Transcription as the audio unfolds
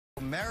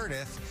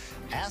Meredith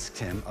asked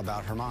him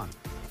about Herman.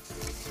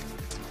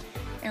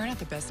 Aaron, had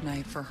the best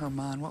night for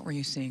Herman. What were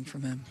you seeing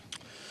from him?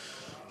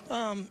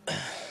 I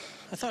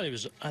thought he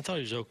was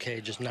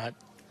okay, just not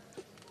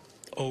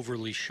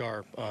overly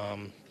sharp.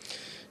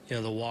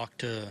 The walk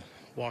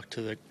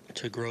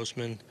to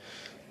Grossman,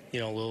 a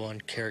little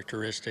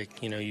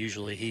uncharacteristic.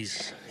 Usually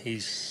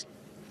he's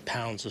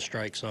pounds the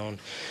strike zone,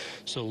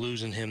 so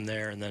losing him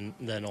there, and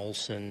then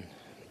Olsen.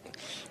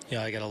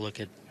 I got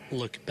to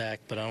look back,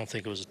 but I don't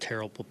think it was a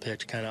terrible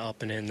pitch, kind of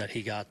up and in, that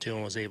he got to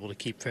and was able to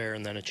keep fair,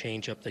 and then a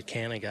changeup that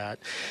Canna got.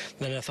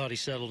 Then I thought he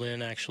settled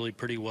in actually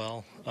pretty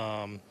well.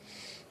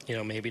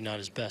 Maybe not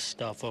his best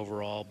stuff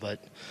overall,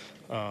 but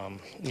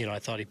I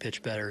thought he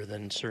pitched better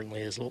than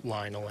certainly his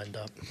line will end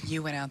up.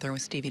 You went out there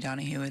with Stevie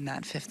Donahue in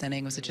that fifth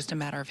inning. Was it just a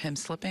matter of him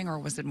slipping, or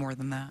was it more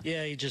than that?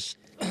 Yeah, he just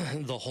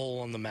the hole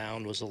on the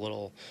mound was a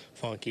little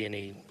funky, and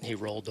he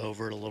rolled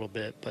over it a little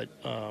bit, but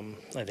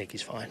I think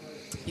he's fine.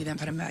 You then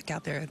put him back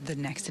out there the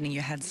next inning.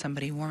 You had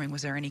somebody warming.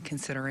 Was there any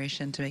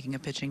consideration to making a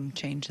pitching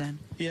change then?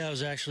 Yeah, I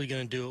was actually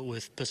going to do it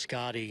with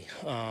Piscotty.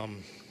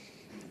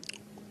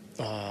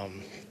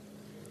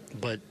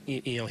 But,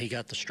 he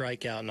got the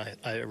strikeout, and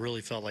I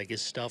really felt like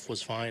his stuff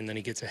was fine. Then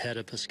he gets ahead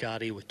of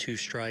Piscotty with 2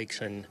 strikes,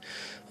 and,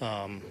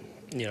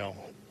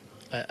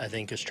 I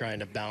think is trying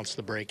to bounce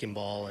the breaking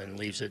ball and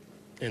leaves it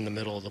in the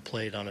middle of the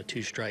plate on a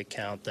 2-strike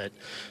count that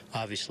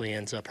obviously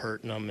ends up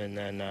hurting him. And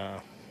then,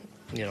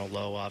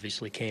 Lowe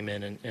obviously came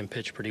in and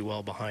pitched pretty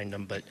well behind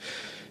him. But,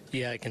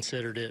 yeah, I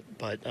considered it,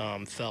 but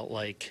felt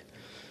like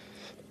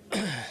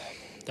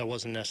that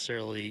wasn't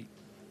necessarily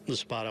the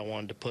spot I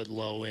wanted to put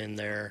Lowe in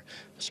there,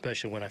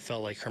 especially when I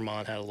felt like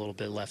Herman had a little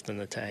bit left in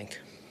the tank.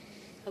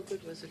 How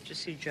good was it to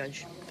see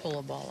Judge pull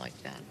a ball like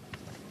that?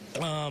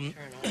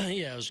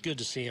 Yeah, it was good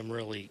to see him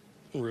really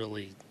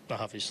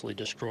obviously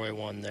destroy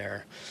one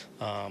there.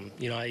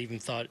 I even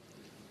thought,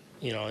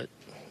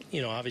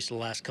 obviously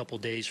the last couple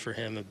of days for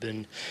him have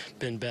been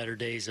better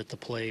days at the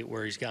plate,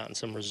 where he's gotten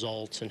some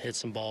results and hit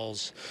some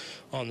balls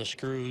on the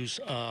screws.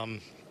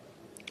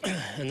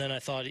 And then I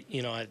thought,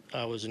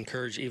 I was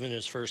encouraged, even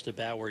his first at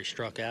bat where he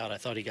struck out. I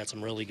thought he got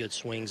some really good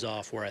swings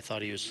off, where I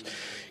thought he was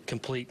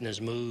complete in his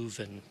move,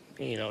 and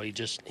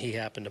he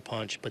happened to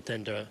punch. But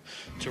then to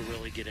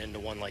really get into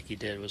one like he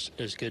did was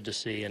good to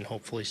see, and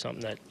hopefully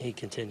something that he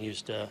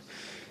continues to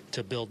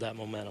build that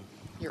momentum.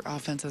 Your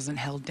offense isn't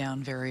held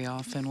down very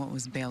often. What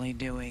was Bailey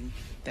doing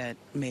that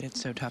made it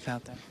so tough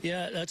out there?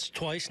 Yeah, that's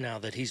twice now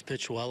that he's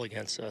pitched well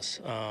against us.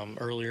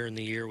 Earlier in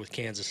the year with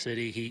Kansas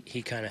City,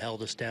 he kind of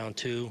held us down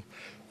too.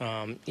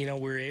 We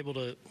were able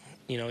to,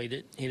 he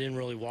didn't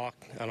really walk.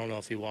 I don't know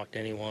if he walked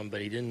anyone,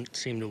 but he didn't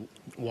seem to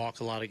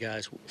walk a lot of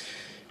guys.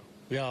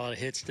 We got a lot of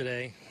hits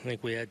today. I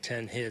think we had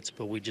 10 hits,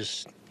 but we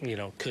just,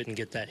 couldn't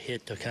get that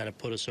hit to kind of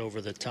put us over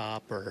the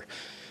top, or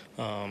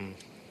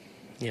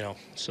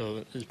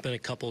so there's been a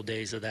couple of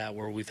days of that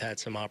where we've had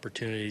some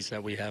opportunities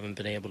that we haven't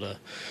been able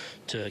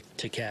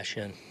to cash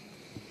in.